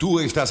Tú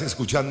estás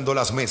escuchando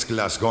las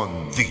mezclas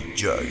con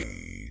DJ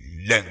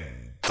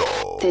Lento.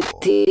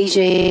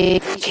 DJ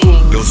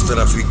King.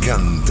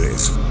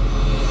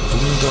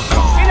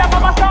 Lostraficantes.com. Y las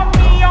babas son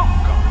mío,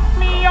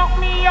 mío,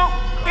 mío.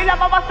 Y las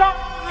babas son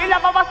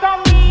mío,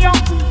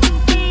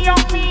 mío,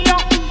 mío.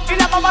 Y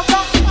las babas son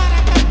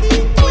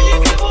Oye,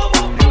 qué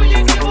bobo,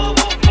 oye, qué bobo,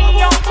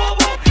 mío,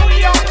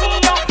 mío,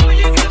 mío.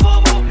 oye, qué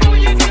bobo,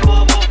 oye, qué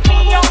bobo,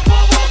 Mío,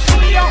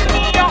 mío,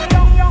 mío.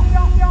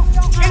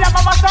 Y las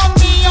babas son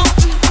mío,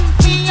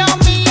 mío,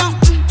 mío.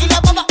 Y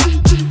las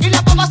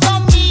babas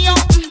son mío,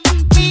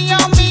 mío,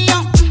 mío.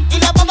 Y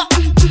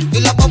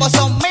las bobas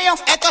son míos.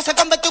 Esto se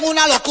convirtió en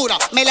una locura.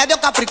 Me la dio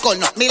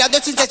Capricornio, mira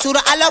dio sin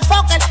censura a los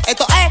Fokker.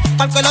 Esto es,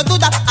 para que lo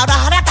duda, ahora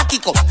jaraca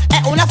Kiko.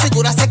 Es una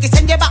figura, se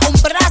quisen llevar un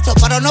brazo,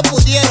 pero no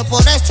pudieron,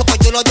 por eso que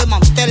yo lo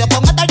desmantelo.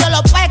 Con esto yo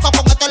lo peco,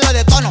 con esto lo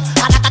detono.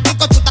 Jaraca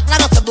Kiko, tú estás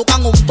claro, se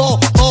buscan un bobo,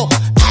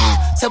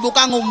 se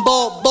buscan un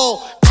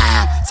bobo,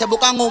 se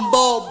buscan un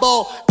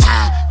bobo,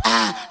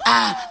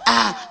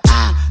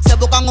 se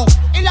buscan un.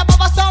 Y las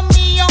bobas son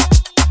mío,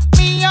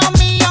 mío,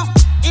 mío.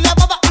 Y las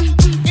bobas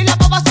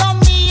son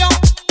mío,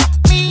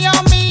 mío,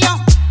 mío.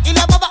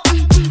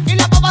 Y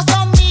las bobas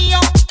son mío,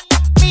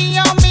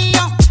 mío,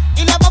 mío.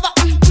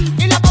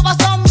 Y las bobas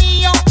son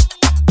mío,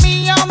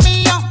 mío,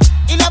 mío.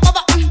 Y las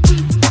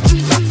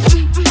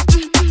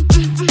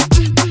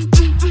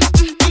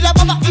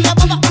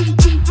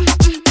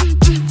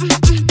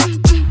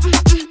bobas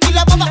y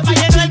la bomba me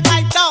llenó el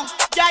cartón.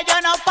 Ya yo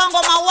no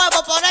pongo más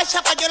huevo, por eso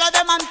que yo lo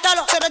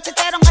desmantelo. Pero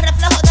chitearon el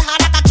reflejo de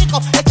Jaraca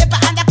Kiko. El chepe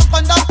anda con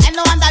condón, él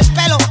no anda al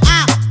pelo.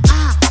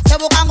 Se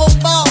buscan un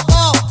bobo,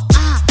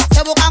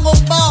 se buscan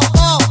un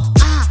bobo,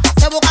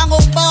 se buscan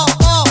un bobo,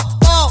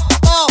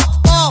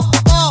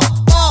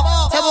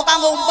 se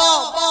buscan un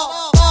bobo,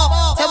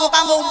 se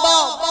buscan un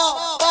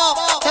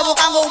bobo, se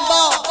buscan un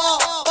bobo,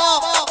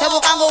 se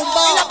buscan un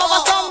bobo. Y las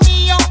bobas son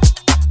mío,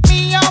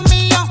 mío,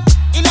 mío.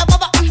 Y las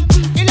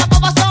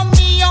bobas son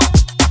mío,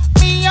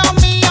 mío,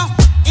 mío.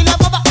 Y las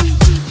bobas.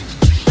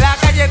 La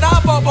calle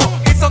da bobo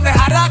y son de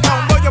Jaraca.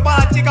 Un bollo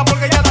para la chica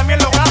porque ella también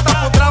lo gasta.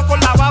 Frustrado con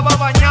la baba,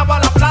 bañaba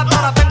la plata.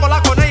 Ahora tengo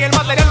la con ella y el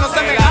material no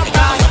se me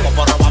gasta. Loco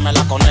por robarme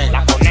la con él.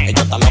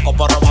 Ellos están locos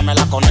por robarme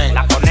la con él.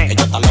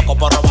 Ellos están locos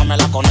por robarme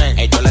la con él.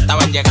 Ellos le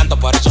estaban llegando,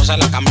 por eso se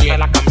la cambié.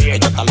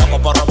 Ellos están locos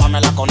por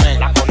robarme la con él.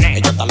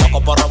 Ellos están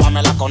locos por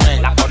robarme la con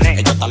él.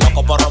 Ellos están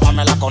locos por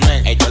robarme la con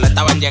él. Ellos le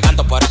estaban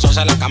llegando, por eso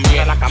se la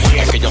cambié.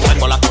 Es que yo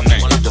tengo la con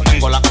él. Yo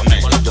tengo la con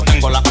él. Yo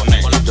tengo la con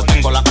él. Yo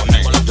tengo la con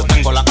él. Yo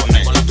tengo la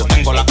con él. Yo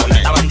tengo la con él.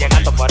 Estaban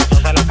llegando, por eso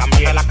se la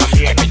cambié.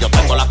 Es que yo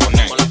tengo la con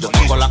él. Yo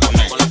tengo la con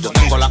él. Yo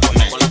tengo la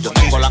con él. Yo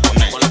tengo la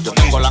con él. Yo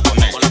tengo la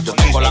con él. Yo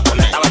tengo la con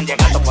él. Estaban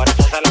llegando, por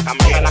eso se la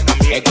cambié.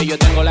 Es que yo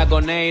tengo la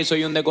con él y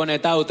soy un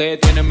desconectado. Ustedes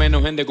tienen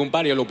menos gente que un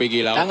par y yo lo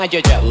piquilao. Están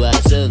achochados.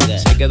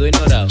 Se quedó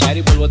ignorado.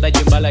 Chari por botar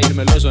chimbala y el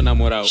meloso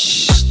enamorado.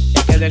 Es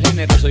que del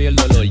género soy el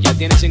dolor. Ya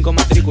tiene 5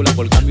 matrículas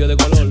por cambio de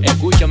color.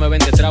 Escúchame,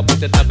 vende trapo,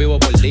 usted está vivo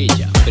por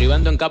dicha.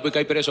 Privando en capo y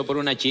cae preso por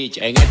una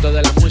chicha. En esto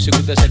de la música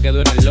usted se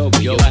quedó en el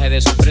lobby. Yo bajé de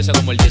sorpresa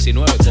como el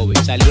 19 COVID.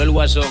 Salió el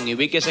guasón y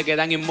vi que se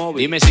quedan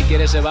inmóviles. Dime si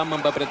quieres se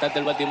Batman para apretarte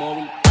el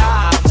batimóvil.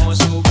 Estamos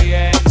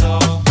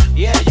subiendo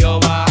y ellos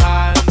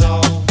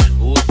bajando.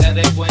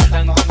 Ustedes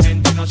cuentan con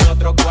gente y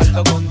nosotros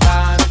cuarto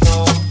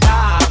contando.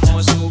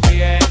 Estamos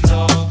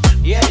subiendo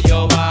y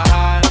ellos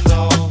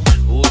bajando.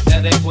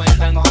 Ustedes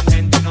cuentan con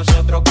gente y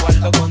nosotros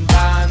cuarto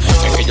contando.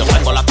 Es que yo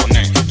tengo la con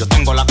él. Yo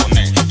tengo la con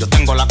él. Yo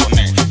tengo la con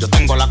él. Yo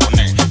tengo la con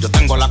él. Yo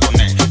tengo la con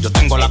él. Yo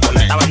tengo la con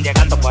él. Estaban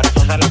llegando, por eso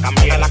se la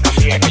cambié.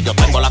 Es que yo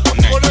tengo la con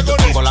él. Yo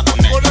tengo la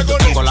con él. Yo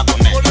tengo la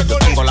con él. Yo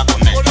tengo la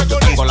con él. Yo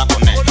tengo la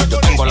con él. Yo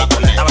tengo la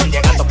con él. Estaban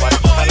llegando, por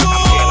eso se la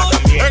cambié.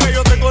 Es que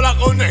yo tengo la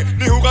cone,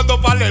 ni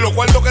jugando parle. Los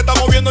cuartos que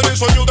estamos viendo ni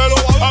sueño de los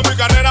a mi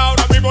carrera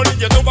ahora mismo ni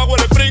yendo pago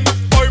el sprint.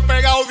 Estoy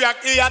pegado de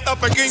aquí hasta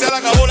Pekín. Se le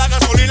acabó la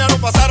gasolina, no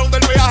pasaron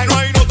del peaje. No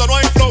hay nota, no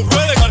hay flow,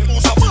 ruede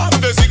carpusa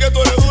más. Decir que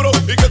tú eres duro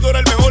y que tú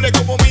eres el mejor es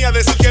como mía.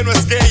 Decir que no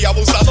es gay,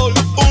 abusador.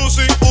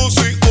 Uzi,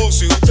 uzi,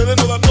 uzi. Ustedes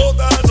no dan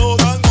nota, no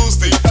dan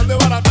gusti. Están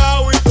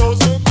desbaratados y todos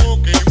son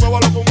cookies.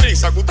 Muévalo con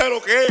brisa, que usted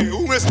lo que es,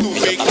 un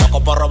estúpido. Ellos están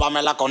locos por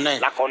robarme la con él.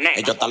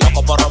 Ellos están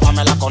locos por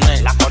robarme la con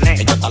él.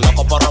 Ellos están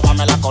locos por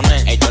robarme la con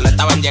él. Ellos le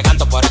estaban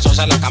llegando, por eso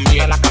se la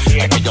cambié.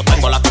 Es que yo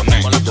tengo la con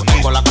él. Yo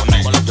tengo la con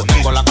él. Yo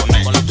tengo la con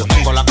él. Yo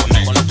tengo la con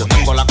él. Yo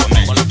tengo la con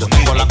él. Yo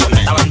tengo la con él.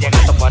 Estaban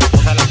llegando, por eso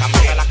se la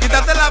cambié.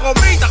 Quítate la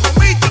gomita,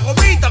 gomita,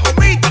 gomita,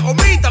 gomita,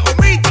 gomita,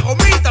 gomita,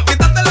 gomita.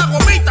 Quítate la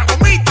gomita,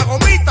 gomita,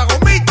 gomita,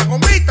 gomita,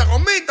 gomita,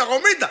 gomita,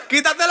 gomita.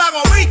 Quítate la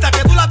gomita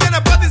que tú la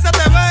tienes puesta y se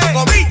te ve.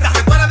 Gomita,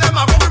 que tú eres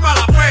demagogo y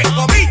mala fe.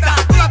 Gomita,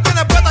 tú la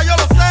tienes puesta, yo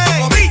lo sé.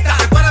 Gomita,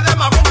 que tú eres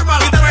demagogo y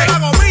mala fe. Quítate la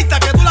gomita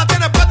que tú la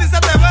tienes puesta y se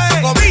te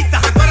ve.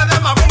 Gomita, que tú eres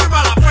demagogo y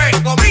mala fe.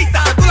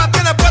 Gomita, que tú la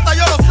tienes puesta,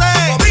 yo lo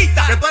sé.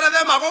 Gomita, que tú eres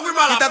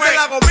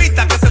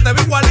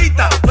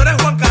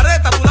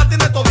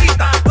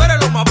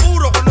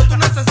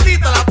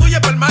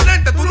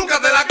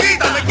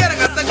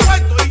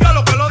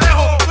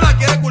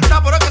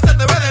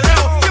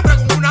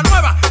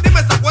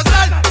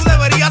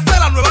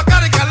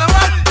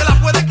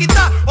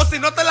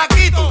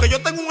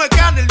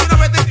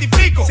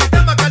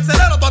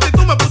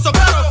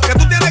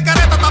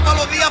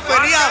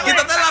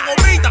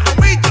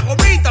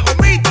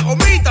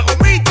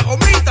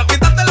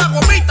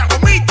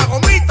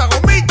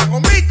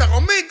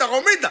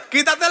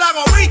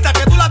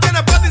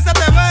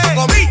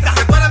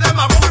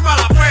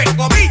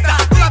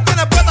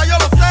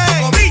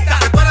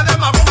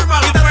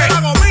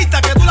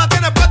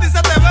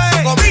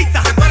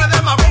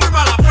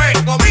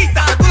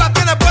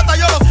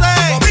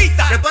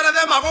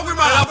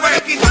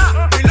fe.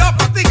 Quizá, mi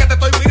loco, a ti que te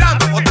estoy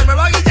mirando. O te me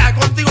va a guillar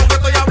contigo que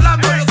estoy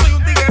hablando. Yo soy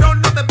un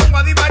tiguerón, no te pongo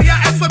a divariar.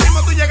 Eso es mismo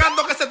estoy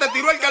llegando que se te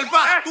tiró el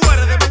calfá. Tú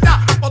eres de verdad,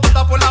 o tú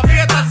estás por la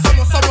fiesta.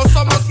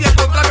 Somos, y el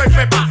contrario hay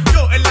pepa.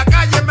 Yo en la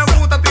calle me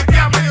gusta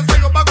tipearme. Yo soy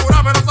pa'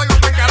 curarme, no soy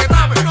pa'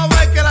 encaretarme. No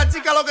ves que las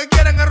chicas lo que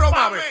quieren es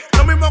robarme.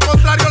 Lo mismo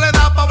contrario le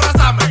da pa'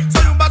 abrazarme.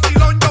 Soy un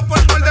vacilón, yo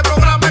formo el de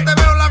programa. Te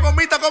veo la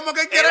gomita como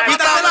que quieres.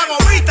 Quítate la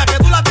gomita, que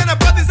tú la tienes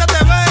puesta y se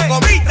te ve.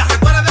 Gomita, que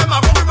tú eres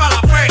demagogo y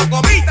mala fe.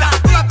 Gomita,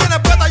 tú la tienes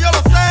puesta, yo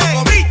lo sé.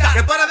 Gomita,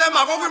 que tú eres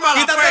demagogo y mala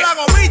fe. Quítate la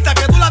gomita,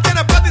 que tú la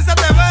tienes puesta y se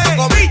te ve.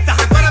 Gomita,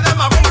 que tú eres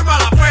demagogo y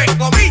mala fe.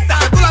 Gomita,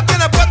 que tú la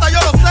tienes puesta, yo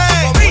lo sé.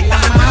 Gomita,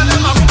 que tú eres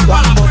demagogo y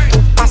mala fe.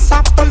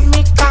 Pasa por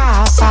mi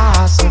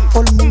casa, se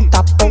forma un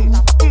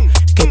tapón.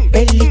 Qué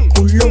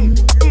peliculón,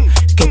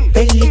 qué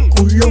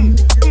peliculón.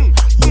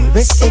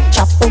 Mueve ese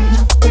chapón,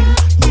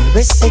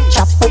 mueve ese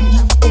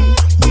chapón,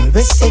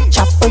 mueve ese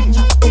chapón,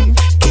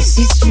 que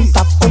si es un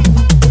tapón.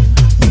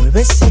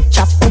 Mueve ese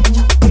chapón,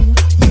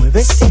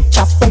 mueve ese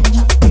chapón,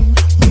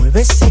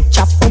 mueve ese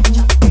chapón,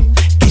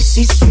 que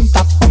si es un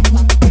tapón.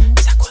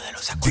 Sacúdelo,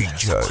 sacúdelo,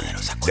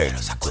 sacúdelo,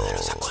 sacúdelo, sacúdelo,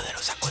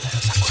 sacúdelo,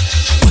 sacúdelo.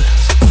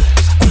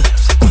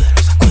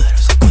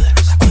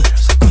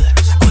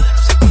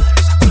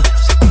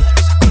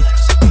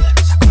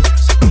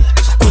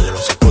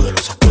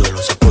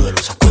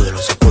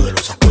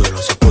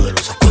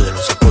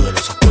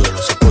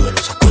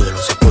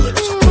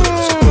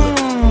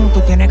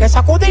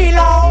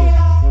 Sacudilo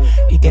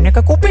y tienes que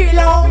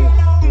escupilo,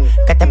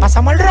 que te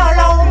pasamos el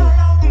rolo,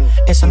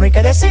 eso no hay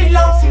que decirlo.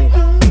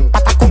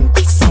 Pata con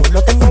pisao,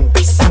 lo tengo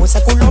pisao,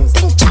 ese culo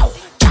pinchao,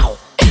 chao.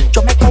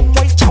 Yo me como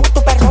el chao,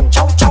 tu perro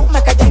chau, chau,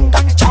 me quedé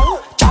enganchao,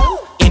 chau.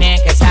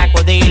 Tienes que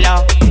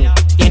sacudirlo,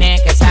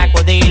 tienes que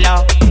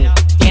sacudirlo,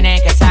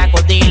 tienes que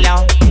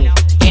sacudirlo,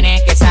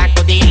 tienes que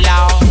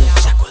sacudirlo.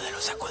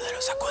 Sacúdelo, sacúdelo,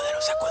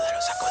 sacúdelo,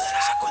 sacúdelo,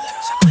 sacúdelo,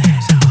 sacúdelo,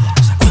 sacúdelo.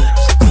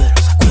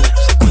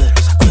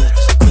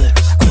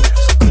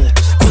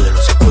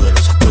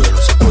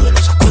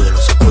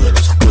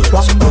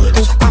 Cuando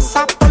tú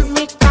pasas por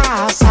mi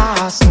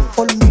casa, se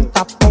forma un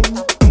tapón.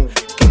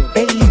 Qué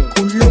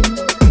peliculón,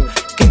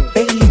 qué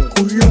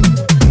peliculón.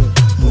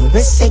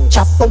 Mueve ese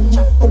chapón,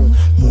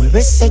 mueve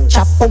ese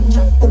chapón,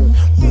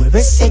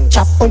 mueve ese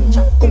chapón,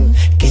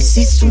 que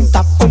si es un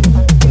tapón.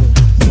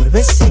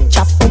 Mueve ese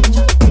chapón,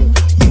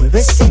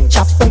 mueve ese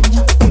chapón,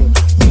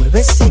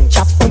 mueve ese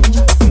chapón,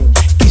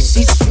 que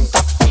si es un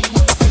tapón.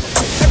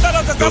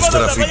 Los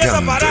traficantes.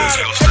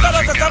 Esta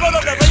noche estamos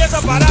donde vayas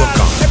a parar.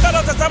 Esta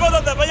noche estamos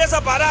donde vayas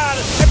a parar.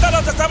 Esta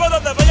noche estamos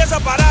donde vayas a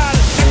parar.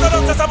 Esta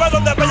noche estamos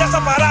donde vayas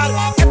a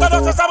parar. Esta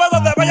noche estamos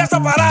donde vayas a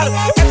parar.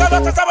 Esta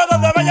noche estamos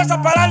donde vayas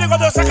a parar. Y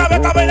cuando se acabe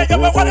esta vaina yo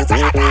me voy a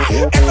desacatar.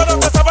 Esta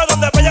noche estamos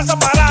donde vayas a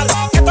parar.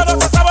 Esta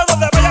noche estamos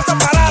donde vayas a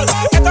parar.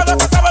 Esta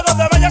noche estamos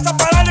donde vayas a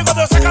parar. Y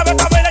cuando se acabe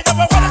esta vaina yo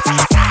me voy a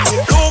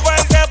desacatar. Tuve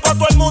el que por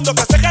todo el mundo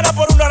que se queda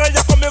por una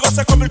raya conmigo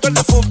se convirtió en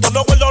defunto.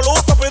 No guardo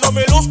luto, pido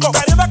mi luzco.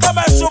 Arriba que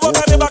me subo,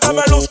 arriba que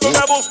me luzco.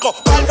 Me busco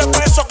par de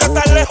pesos que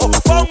están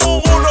lejos. Pongo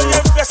un uno y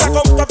empieza a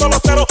contar todos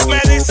los ceros. Me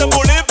dicen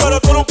bulín, pero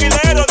tú eres un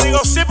quilero. Digo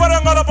sí, pero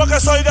en oro porque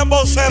soy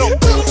Dembow cero.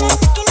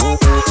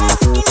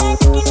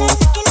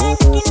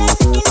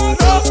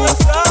 No se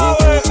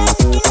sabe.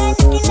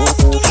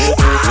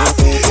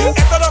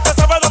 Esto no se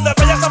sabe dónde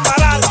vayas a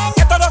parar.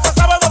 Esto no se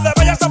sabe dónde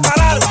vayas a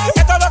parar.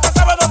 Esto no se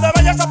sabe dónde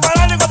vayas a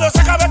parar. Y cuando se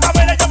acabe esta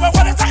vaina yo me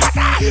voy a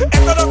desacatar.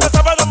 Esto no se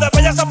sabe dónde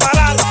vayas a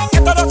parar.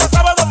 Esto no se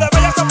sabe dónde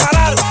vayas a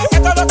parar.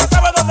 Esto no se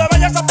sabe dónde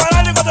vayas a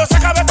parar. Y cuando se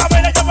acabe esta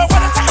vaina yo me voy a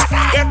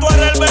desacatar. Que tú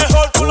eres el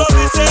mejor, tú lo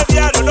dices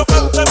diario. No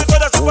cantes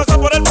victoria sin pasar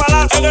por el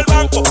palacio. En el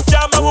banco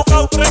ya me he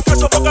buscado 3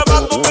 casos porque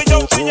mando 1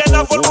 millón sin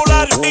llenar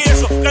formulario. Y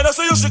eso, que no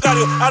soy un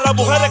sicario. A las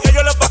mujeres que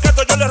yo les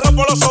paqueto, yo les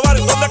rompo los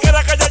ovarios. Donde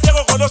quiera que yo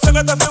llego, conocen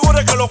esta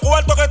figura y que los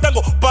cuartos que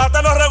tengo,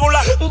 para no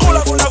regular.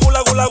 Gula, gula,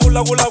 gula, gula,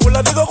 gula, gula,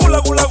 gula. Digo gula,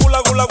 gula,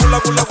 gula, gula, gula,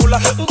 gula, gula.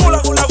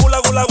 Gula, gula, gula,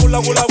 gula, gula,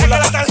 gula, gula.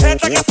 La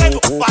tarjeta que tengo,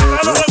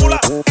 para no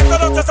regular. Esto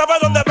no se sabe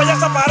dónde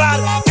vayas a parar.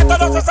 Esto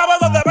no se sabe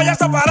dónde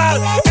vayas a parar.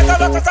 Esto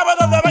no se sabe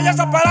dónde vayas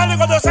a parar. Y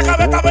cuando se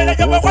acabe esta vaina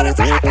yo me voy a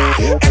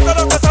desacatar. Esto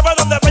no se sabe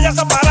dónde vayas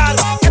a parar.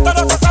 Esto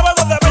no se sabe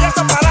dónde vayas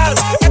a parar.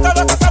 Esto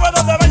no se sabe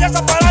dónde vayas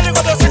a parar. Y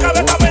cuando se acabe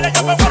esta vaina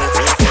yo me voy a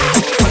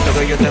desacatar. Cuanto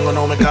que yo tengo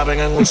no me caben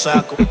en un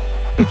saco.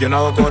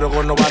 Llenado coro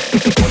con novato.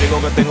 El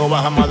código que tengo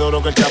baja más de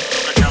oro que el chapo.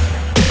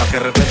 Pa' que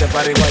respete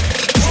para igual.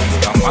 Soy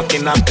una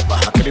máquina que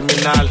baja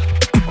criminal.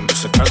 Cuando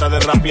se trata de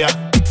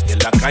rapear y en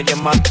la calle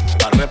más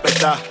va a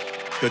respetar.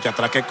 Yo te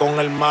atraqué con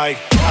el mic,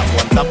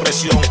 aguanta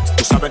presión.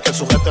 Tú sabes que el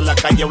sujeto en la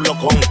calle es un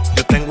locón.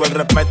 Yo tengo el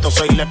respeto,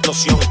 soy la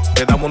explosión.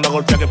 Te damos una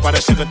golpea que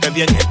parece que te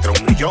di entre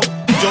 1 millón.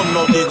 Yo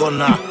no digo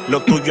nada,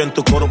 lo tuyo en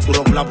tu coro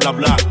puro bla bla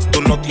bla.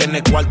 Tú no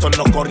tienes cuarto,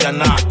 no corre a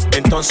nada.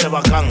 Entonces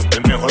bacán,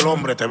 el mejor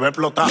hombre te va a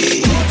explotar.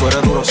 Tú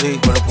eres duro, sí,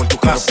 pero por tu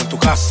casa, por tu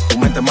casa. Tu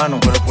mente mano,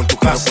 pero por tu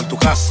casa, por tu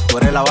casa. Tú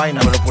eres la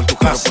vaina, pero por tu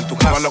casa, por tu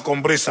casa. Háblalo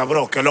con brisa,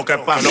 bro, que es lo que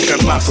pasa, lo que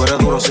pasa. Tú eres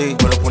duro, sí,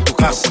 pero por tu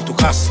casa, por tu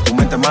casa. Tu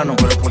mente mano,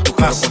 pero por tu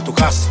casa, por tu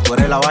casa. Tú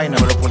eres la vaina,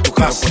 pero por tu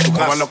casa, por tu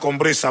casa. Háblalo con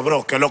brisa,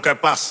 bro, que es lo que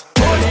pasa.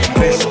 Móvelo con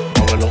brisa,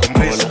 móvelo con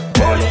brisa,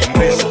 móvelo con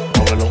brisa,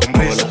 móvelo con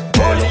brisa.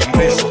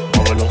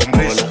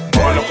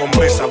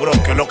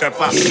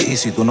 pasa. Y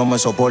si tú no me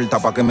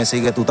soportas, ¿pa' qué me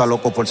sigues? Tú estás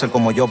loco por ser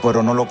como yo,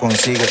 pero no lo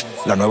consigues.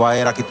 La nueva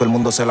era, aquí todo el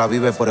mundo se la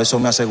vive. Por eso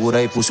me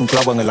aseguré y puse un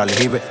clavo en el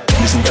aljibe.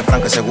 Dice un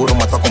refrán que seguro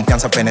mató a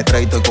confianza.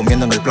 Penetré y estoy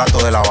comiendo en el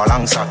plato de la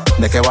balanza.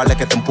 ¿De qué vale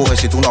que te empujes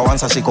si tú no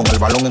avanzas? Si con el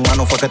balón en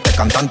mano fue que te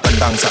cantaste en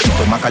danza.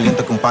 Estoy más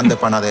caliente que un pan de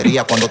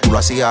panadería. Cuando tú lo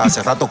hacías,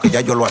 hace rato que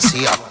ya yo lo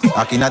hacía.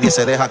 Aquí nadie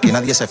se deja, aquí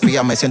nadie se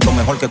fía. Me siento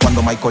mejor que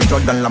cuando Michael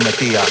Jordan la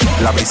metía.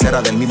 La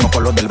brisera del mismo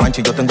color del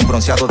Banshee. Yo tengo un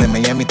bronceado de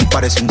Miami, tú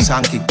pareces un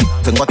Sankey.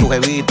 Tengo a tu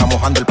jevita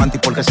mojando el panty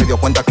porque se dio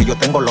cuenta que yo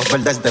tengo los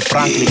verdes de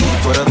Franklin.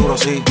 Tú eres duro,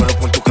 sí, pero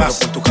por tu casa,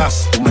 por tu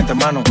casa. Tu mente,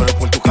 mano, pero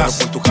por tu casa,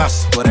 por tu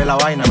casa. Tú eres la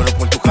vaina, pero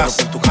por tu casa,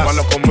 por tu casa.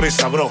 Malo con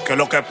brisa, bro, ¿qué es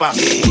lo que pasa?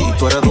 Y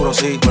tú eres duro,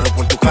 sí, pero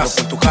por tu casa,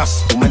 por tu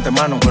casa. Tu mente,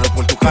 mano, pero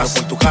por tu casa,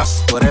 por tu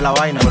casa. Tú eres la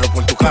vaina, pero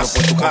por tu casa,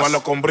 por tu casa.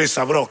 Malo con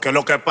brisa, bro, ¿qué es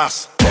lo que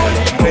pasa? Móvelo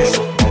con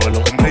brisa,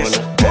 móvelo con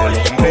brisa,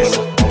 móvelo con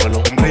brisa,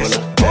 móvelo con brisa,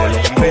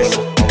 móvelo con brisa,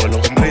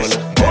 móvelo con brisa,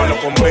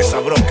 móvelo con brisa,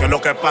 bro, ¿qué es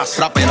lo que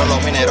pasa? Rapero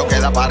los mineros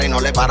queda para y no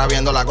le para.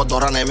 Viendo la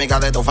cotorra anémica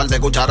de tofal de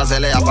cuchara. Se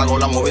le apagó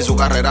la movie, su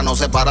carrera no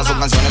se para. Sus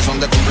canciones son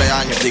de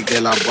cumpleaños y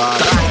que la para.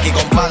 Tranqui,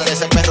 compadre,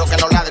 ese perro que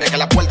no ladre. Que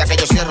la puerta que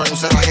yo cierro en un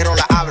cerrajero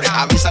la abre.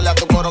 Avísale a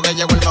tu coro que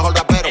llegó el mejor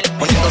rapero.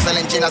 Poniéndose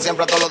en China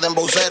siempre a todos los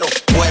dembowceros.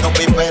 Buenos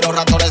piperos,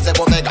 ratones de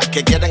bodega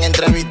que quieren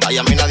entrevista y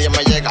a mí nadie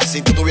me llega.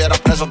 Si tú tuvieras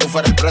preso, tú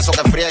fueras el preso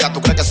que friega.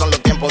 Tú crees que son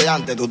los tiempos de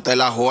antes, tú te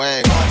la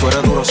juegas. Tú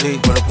eres duro, sí,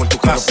 pero por tu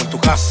casa, por tu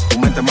casa. Tu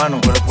mente, mano,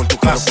 pero por tu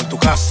casa, por tu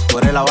casa. Tú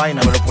eres la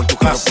vaina, pero por tu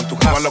casa, por tu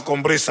casa. Malo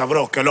con brisa,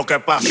 bro, ¿qué es lo que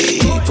pasa? Y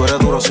tú eres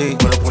duro, sí,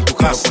 pero por tu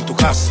casa, por tu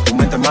casa. Tu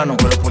mente, mano,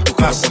 pero por tu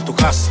casa, por tu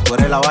casa. Tú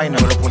eres la vaina,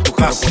 pero por tu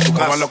casa, por tu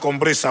casa. Malo con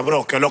brisa,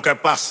 bro, ¿qué es lo que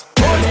pasa?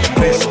 Móvelo con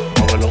brisa,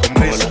 móvelo con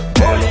brisa,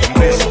 móvelo con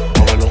brisa,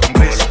 móvelo con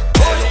brisa,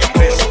 móvelo con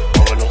brisa,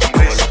 móvelo con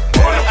brisa,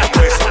 móvelo con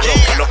brisa, bro,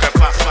 ¿qué es lo que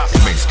pasa?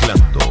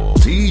 Mezclando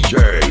DJ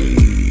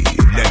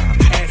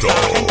Lento. Esa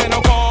gente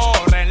no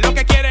corren, lo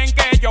que quieren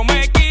que yo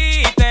me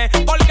quite.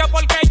 Porque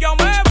yo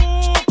me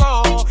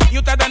busco y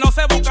ustedes no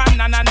se buscan,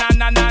 na.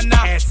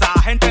 Esa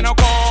gente no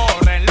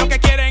corren, lo que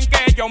quieren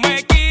que yo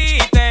me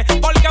quite.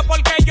 Porque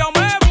yo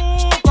me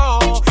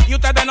busco y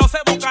ustedes no se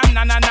buscan,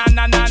 na.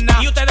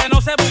 Y ustedes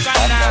no se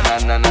buscan,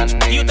 na.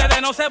 Y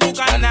ustedes no se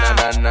buscan, na.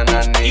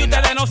 Y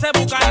ustedes no se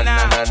buscan,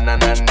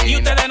 na. Y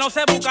ustedes no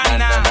se buscan,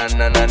 na.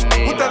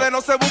 Ustedes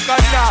no se buscan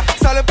nada,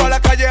 salen pa' la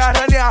calle a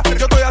ranear.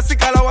 Yo estoy así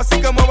calado, así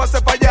que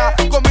muévase pa' allá.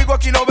 Conmigo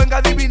aquí no venga a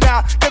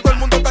adivinar, que todo el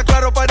mundo está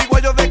claro,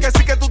 pariguayo, de que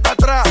sí que tú estás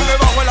atrás. Si me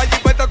bajo en la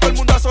jipeta, todo el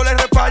mundo a sol le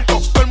reparto.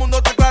 Todo el mundo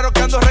está claro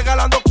que ando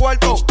regalando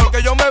cuartos,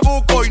 porque yo me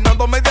busco y no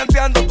ando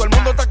medianteando. Todo el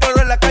mundo está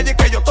claro en la calle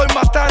que yo estoy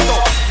matando.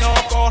 No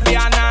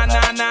corría na.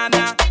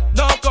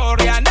 No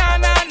corría na.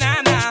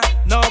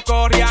 No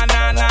corría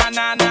na.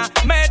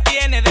 Me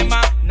tiene de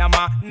más, na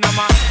más.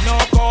 No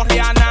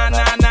corría na.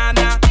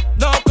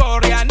 No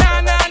corría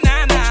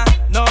na.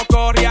 No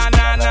corría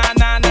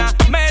na.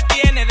 Me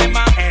tiene de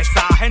más.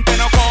 Esa gente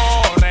no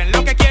corren,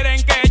 lo que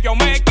quieren que yo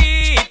me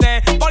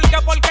quite.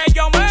 Porque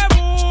yo me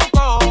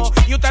busco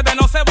y ustedes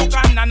no se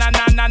buscan, na.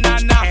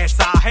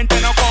 Esa gente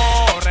no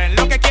corren,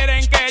 lo que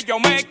quieren que yo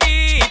me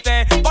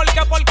quite.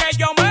 Porque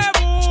yo me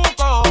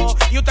busco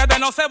y ustedes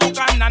no se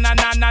buscan, na.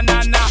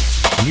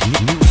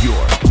 New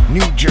York,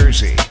 New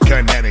Jersey,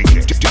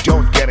 Connecticut.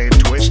 Don't get it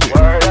twisted.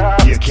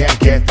 You can't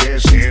get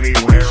this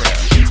anywhere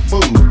else.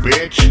 Move,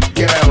 bitch.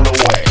 Get out of the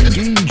way.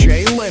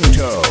 DJ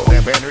Lento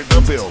have entered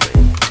the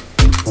building.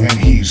 And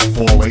he's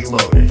fully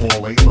loaded.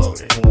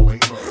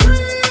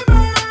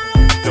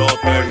 Yo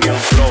tengo un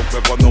flow que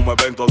cuando me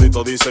ven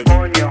todito dicen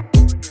coño.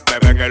 Me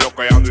ven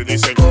eloqueando y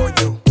dicen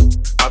coño.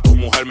 A tu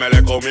mujer me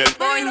le comí el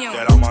coño.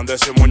 Te la mandé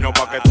sin moño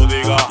pa' que tú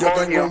digas. Yo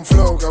tengo un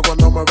flow que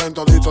cuando me ven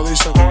todito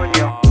dicen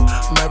coño.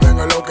 Me ven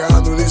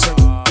eloqueando y dicen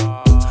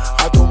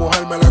a tu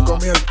mujer me la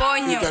comí el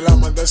coño. Y te la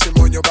mandé sin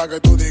moño pa' que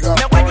tú digas.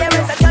 Me voy a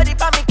llevar esa chori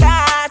pa' mi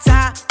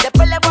casa.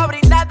 Después le voy a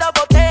brindar 2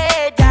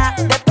 botellas.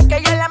 Después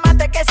que yo la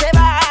mate que se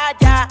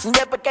vaya.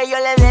 Después que yo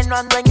le dé no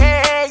ando en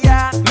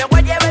ella. Me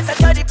voy a llevar esa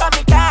chori pa'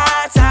 mi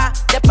casa.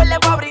 Después le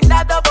voy a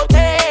brindar 2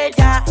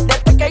 botellas.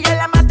 Después que yo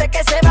la mate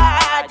que se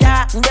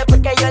vaya.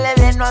 Después que yo le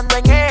dé no ando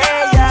en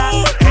ella.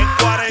 En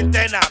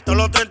cuarentena, todos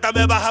los 30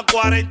 me bajan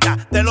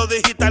 40. De lo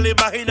digital,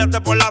 imagínate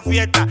por la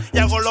fiesta. Y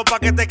hago los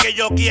paquetes que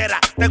yo quiera.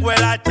 Tengo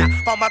el hacha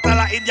pa' matar a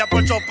la india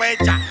por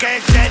sospecha.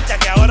 Que chencha,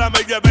 que ahora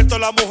me llueven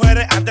todas las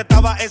mujeres. Antes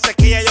estaba en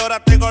sequía y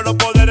ahora tengo los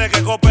poderes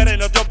que cooperen.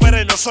 No te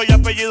operen, no soy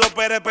apellido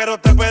Pérez, pero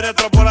te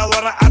penetro por la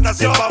aduana hasta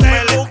sin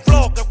papeles. Tengo un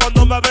flow que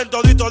cuando me ven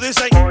todito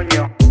dicen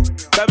coño.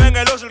 Me ven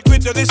en los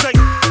circuitos y dicen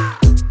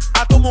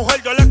a tu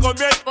mujer yo le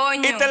comí el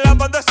coño. Y te la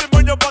mandé sin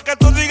moño pa' que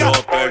tú digas.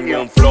 Yo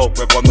tengo un flow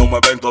que cuando me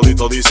ven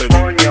todito dicen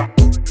coño.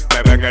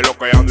 Me ven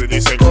eloqueando y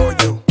dicen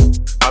coño.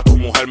 A tu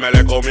mujer me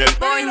le comí el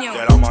coño.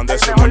 Te la mandé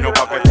sin moño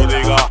pa' que tú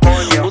digas.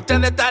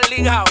 Ustedes están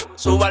ligados,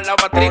 suban la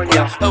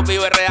matrícula. Yo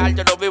vivo es real,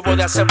 yo no vivo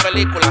de hacer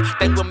películas.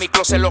 Tengo en mi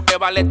closet lo que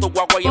vale tu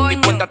guagua y en mi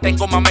cuenta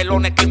tengo más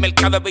melones que el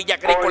mercado de Villa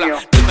Agrícola.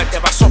 Dime, te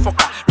va a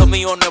sofocar, lo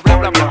mío no es bla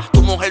bla bla.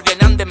 Tu mujer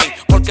viene ande mí,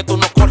 porque tú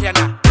no corres a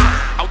nada.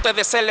 A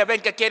ustedes se le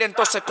ven que quieren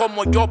entonces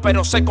como yo,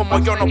 pero sé como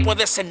yo no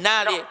puede ser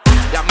nadie.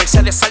 La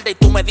Mercedes salda y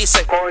tú me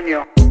dices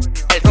coño.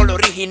 El rol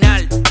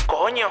original,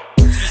 coño.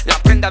 La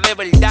prenda de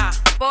verdad.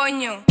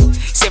 Coño.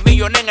 100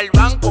 millones en el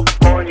banco.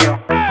 Coño.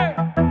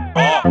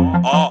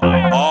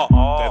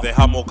 Te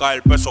dejamos caer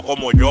el peso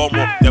como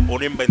yomo. Te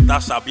pone a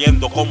inventar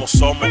sabiendo cómo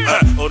somos.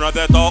 Uno es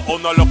de dos,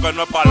 uno es lo que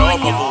no es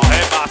palomo. Tu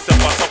jefa se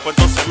pasó, pues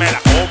entonces me la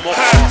como.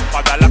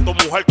 Para darle a tu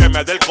mujer que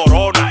me dé el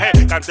corona.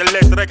 Cantenle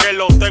tres que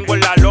lo tengo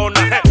en la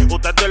lona.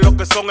 Ustedes lo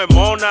que son es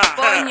mona.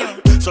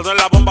 Son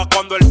la bomba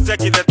cuando el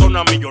sequi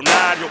detona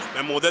millonario.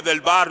 Me mudé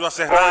del barrio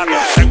hace rato.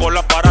 Tengo el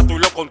aparato y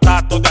los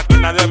contactos. De aquí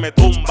nadie me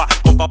tumba.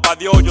 Con papá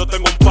Dios yo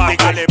tengo un pato.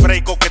 Dígale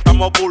breako que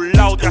estamos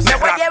burlados de hace me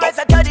voy rato. a llevar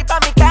esa chori pa'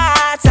 mi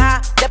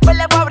casa. Después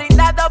le voy a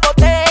brindar 2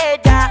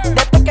 botellas.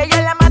 Después que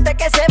yo la mate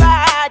que se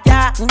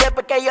vaya.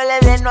 Después que yo le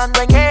dé no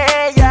ando en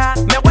ella.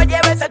 Me voy a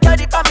llevar esa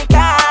chori pa' mi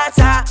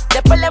casa.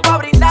 Después le voy a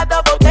brindar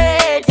 2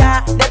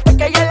 botellas. Después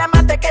que yo la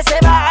mate que se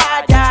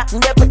vaya.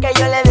 Después que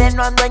yo le dé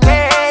no ando en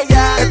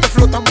ella. Este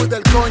flow está muy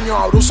del coño.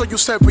 Ahora uso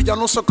Giuseppe, ya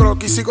no uso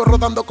croquis. Sigo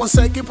rodando con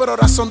Seki, pero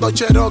ahora son 2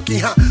 Cherokee.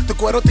 Ja. Tu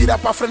cuero tira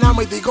pa'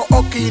 frenarme y digo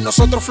ok.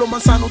 Nosotros flow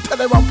manzano,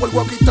 ustedes van por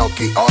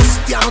walkie-talkie.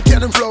 Hostia, no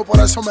tienen flow, por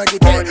eso me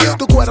quité.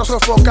 Tu cuero se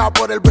enfoca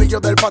por el brillo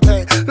del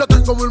paté. Lo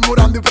tengo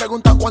murmurando y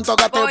preguntan cuánto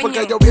gasté.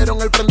 Porque ellos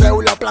vieron el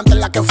prendeo y la planta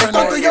en la que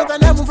frené. Tú y yo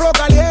tenemos un flow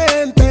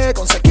caliente.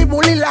 Con Seki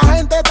Bully la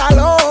gente está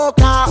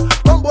loca.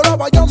 Con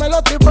Buloba yo me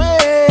lo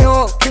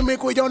tripeo.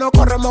 Químico y yo no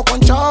corremos con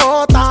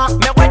chota.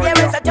 Me voy a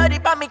llevar esa chori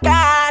pa' mi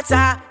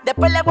casa.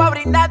 Después le voy a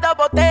brindar 2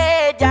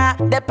 botellas.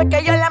 Después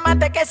que yo la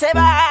mate que se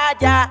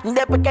vaya.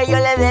 Después que yo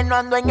le dé no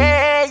ando en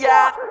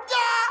ella.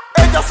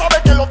 Ella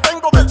sabe que lo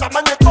tengo del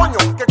tamaño de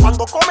Toño. Que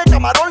cuando come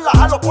camarón la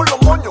jalo por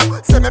los moños.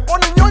 Se me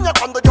pone ñoña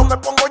cuando yo me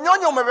pongo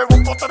ñoño. Me bebo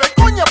un pote de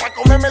coña pa'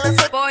 comerme el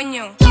ese.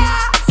 Coño.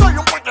 Soy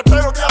un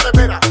paquetero de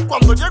veras.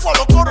 Cuando llego a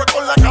los coros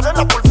con la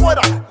cadena por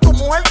fuera. Tu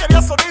mujer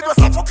quería sonido,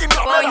 esa fucking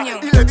ramera.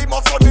 Y le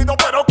dimos sonido,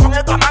 pero con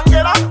esta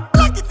manguera.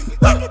 Laquiti,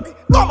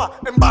 toma,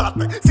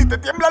 embálate. Si te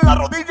tiembla la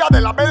rodilla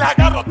de la vela,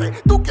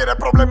 agárrate. Tú quieres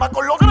problemas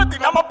con los gretis,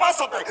 nada más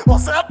pásate. O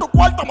sea, tu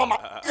cuarto, mamá.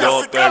 Y Yo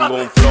así tengo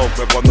quédate. un flow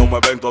que cuando me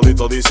ven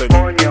todito dicen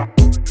coño.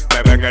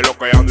 Me ven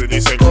eloqueando y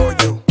dicen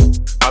coño.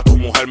 A tu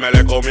mujer me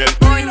le comí el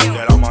coño.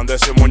 Te la mandé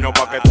sin moño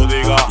pa' que tú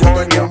digas. Yo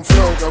tengo un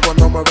flow que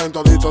cuando me ven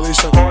todito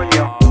dicen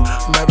coño.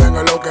 Me ven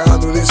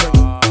eloqueando y dicen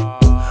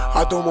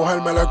a tu mujer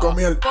me le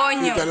comí el.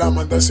 Y te la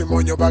mandé sin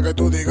moño pa' que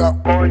tú digas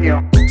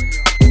coño.